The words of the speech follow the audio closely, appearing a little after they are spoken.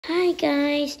Hi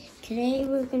guys, today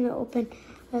we're gonna open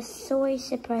a soy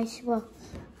surprise. Well,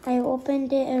 I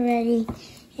opened it already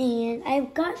and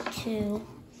I've got two.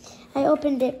 I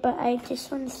opened it, but I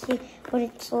just want to see what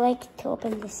it's like to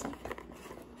open this up.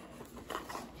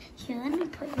 Here, let me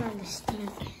put it on the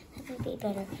stand. That might be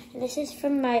better. And this is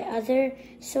from my other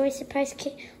soy surprise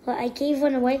kit. Well, I gave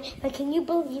one away, but can you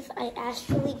believe I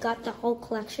actually got the whole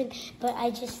collection, but I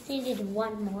just needed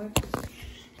one more.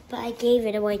 But I gave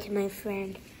it away to my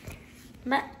friend.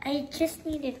 But I just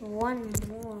needed one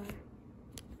more.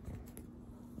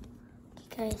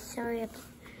 Okay, guys, sorry about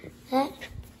that.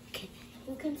 Okay,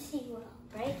 you can see well,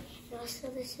 right? And also,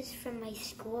 this is from my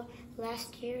school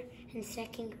last year in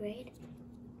 2nd grade.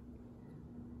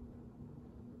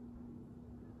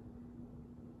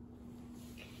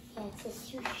 Yeah, it's a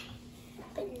sushi.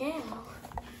 But now,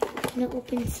 I'm gonna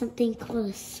open something called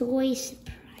a soy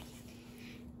surprise.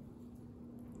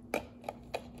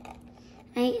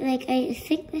 I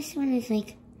think this one is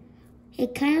like,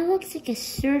 it kind of looks like a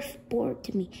surfboard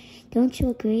to me. Don't you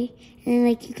agree? And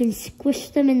like you can squish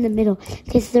them in the middle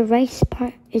because the rice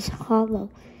part is hollow.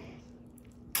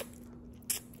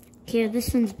 Here,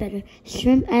 this one's better.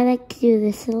 Shrimp, I like to do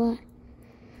this a lot.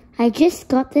 I just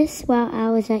got this while I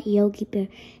was at Yogi Bear.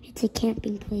 It's a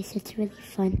camping place. It's really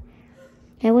fun.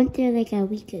 I went there like a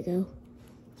week ago.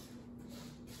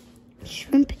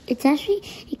 Shrimp, it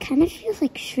kind of feels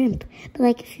like shrimp, but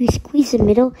like if you squeeze the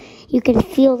middle, you can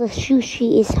feel the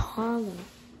sushi is hollow.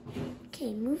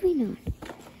 Okay, moving on.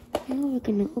 Now we're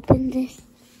gonna open this.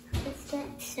 Let's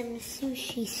get some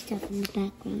sushi stuff in the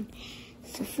background.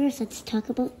 So first, let's talk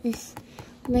about this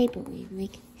labeling,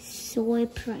 like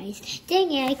Soyprise.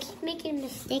 Dang it, I keep making a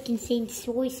mistake and saying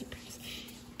soy surprise,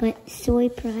 but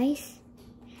Soyprise.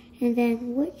 And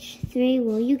then which 3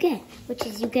 will you get? Which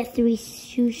is you get 3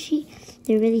 sushi.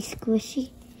 They're really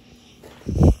squishy.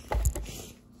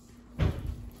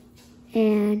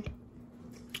 And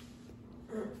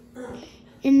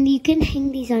you can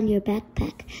hang these on your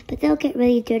backpack. But they'll get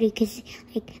really dirty because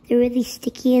like they're really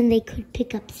sticky and they could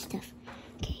pick up stuff.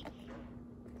 Okay.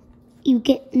 You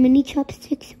get mini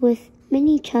chopsticks with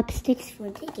mini chopsticks for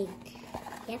digging.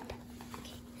 Yep.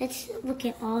 Okay. Let's look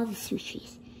at all the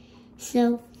sushis.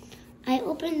 So I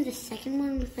opened the second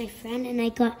one with my friend and I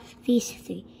got these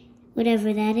 3.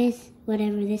 Whatever that is,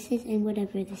 whatever this is, and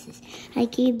whatever this is. I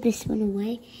gave this one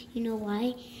away. You know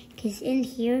why? Because in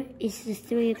here is the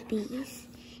 3 of these.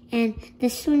 And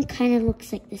this one kind of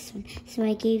looks like this one. So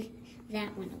I gave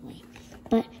that one away.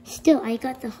 But still, I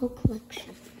got the whole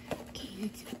collection. Okay,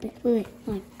 let's open. Wait,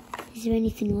 hold on. Is there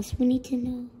anything else we need to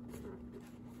know?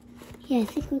 Yeah, I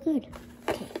think we're good.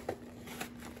 Okay.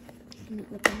 I'm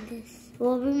gonna open this.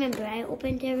 Well, remember, I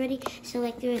opened it already, so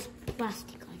like there is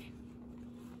plastic on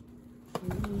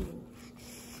it.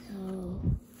 Ooh.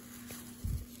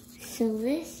 So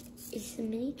this is the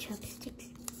mini chopsticks.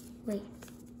 Wait.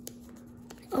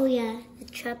 Oh yeah, the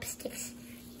chopsticks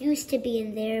used to be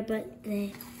in there, but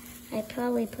I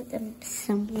probably put them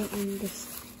somewhere in this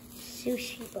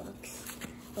sushi box.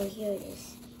 Oh, here it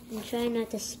is. I'm trying not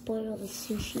to spoil the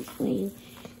sushi for you.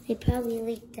 They probably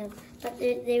leaked them, but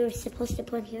they were supposed to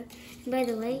put here. And by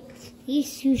the way,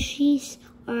 these sushis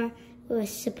were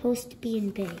supposed to be in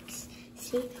bags.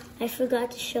 See, I forgot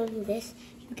to show you this.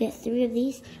 You get 3 of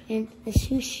these, and the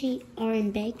sushi are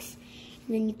in bags,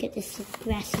 and then you get this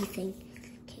grassy thing.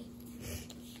 Okay,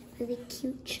 really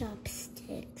cute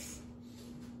chopsticks.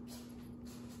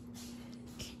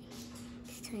 Okay,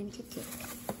 it's time to dig.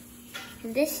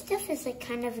 And this stuff is like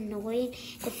kind of annoying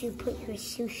if you put your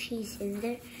sushis in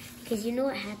there, because you know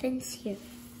what happens here?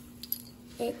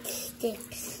 It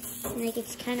sticks. Like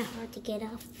it's kind of hard to get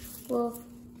off. Well,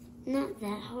 not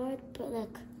that hard, but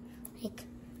look, like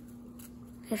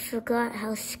I forgot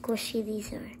how squishy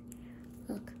these are.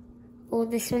 Look. Oh,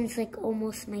 this one's like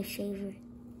almost my favorite.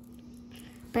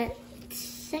 But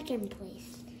it's 2nd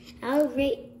place. I'll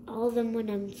rate all of them when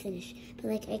I'm finished.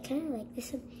 But like I kind of like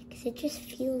this one because it just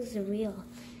feels real.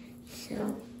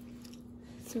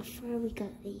 So far we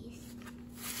got these.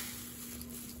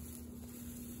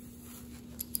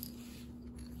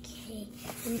 Okay,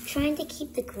 I'm trying to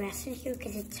keep the grass in here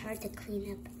because it's hard to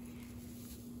clean up.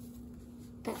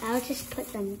 But I'll just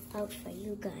put them out for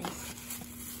you guys.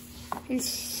 And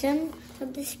some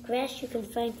of this grass you can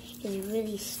find is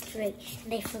really straight,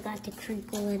 and I forgot to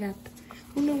crinkle it up.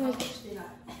 Oh no, okay.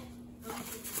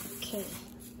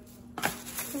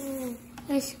 Oh,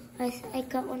 I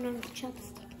got one on the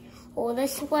chopstick. Oh,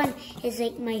 this one is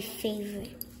like my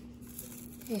favorite.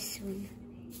 This one.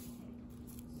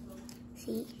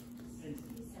 See?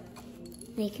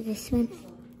 Like this one.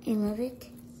 I love it.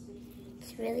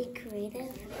 It's really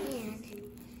creative and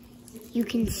you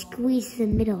can squeeze the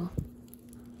middle.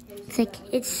 It's like,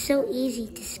 it's so easy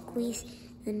to squeeze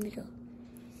the middle.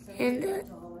 And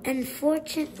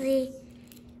unfortunately,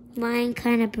 mine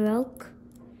kind of broke.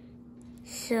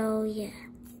 So yeah,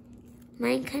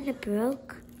 mine kind of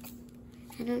broke.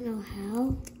 I don't know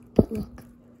how, but look.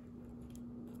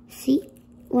 See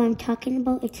what I'm talking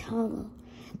about? It's hollow.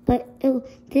 But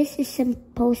this is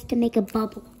supposed to make a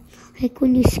bubble. Like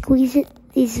when you squeeze it,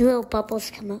 these little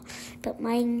bubbles come out. But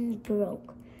mine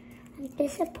broke. I'm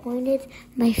disappointed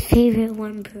my favorite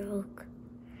one broke.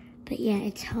 But yeah,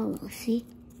 it's hollow, see?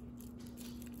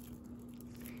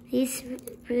 These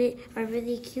are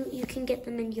really cute. You can get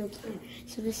them in your game.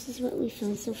 So this is what we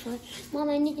found so far. Mom,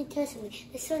 I need to tell something.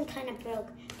 This one kind of broke,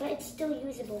 but it's still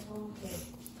usable.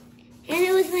 And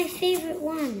it was my favorite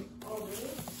one.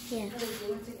 Yeah.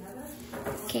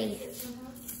 Okay.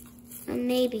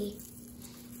 Maybe.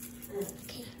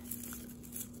 Okay.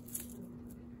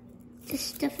 This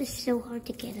stuff is so hard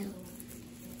to get out.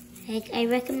 Like, I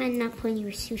recommend not putting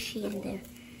your sushi in there.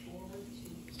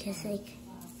 Because, like,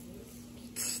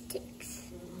 it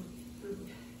sticks.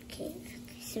 Okay,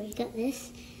 so we got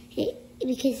this.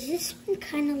 Because this one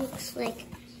kind of looks like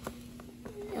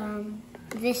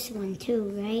this one too,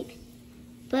 right?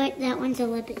 But that one's a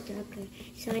little bit darker.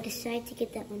 So I decided to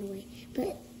get that one away.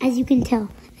 But as you can tell,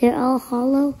 they're all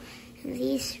hollow. And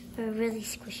these are really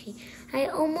squishy. I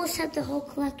almost had the whole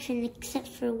collection except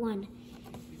for one.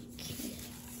 Okay.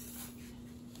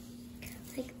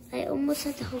 Like, I almost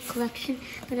had the whole collection,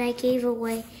 but I gave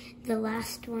away the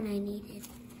last one I needed.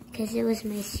 Because it was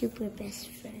my super best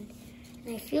friend.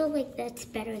 And I feel like that's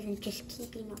better than just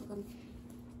keeping all of them.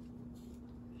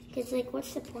 Because, like,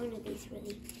 what's the point of these,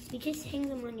 really? You just hang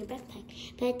them on your backpack.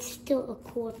 But it's still a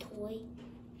cool toy.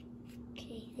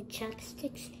 Okay, the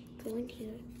chopsticks go in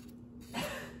here.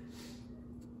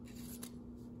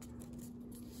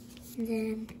 And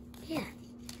then, yeah.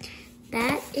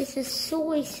 That is a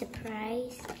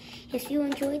Soyprise. If you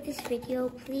enjoyed this video,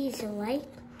 please like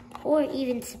or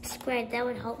even subscribe. That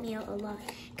would help me out a lot.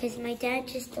 Because my dad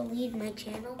just deleted my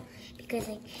channel because,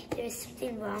 like, there's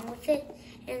something wrong with it.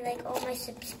 And, like, all my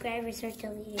subscribers are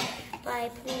deleted. Bye.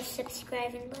 Please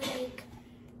subscribe and like.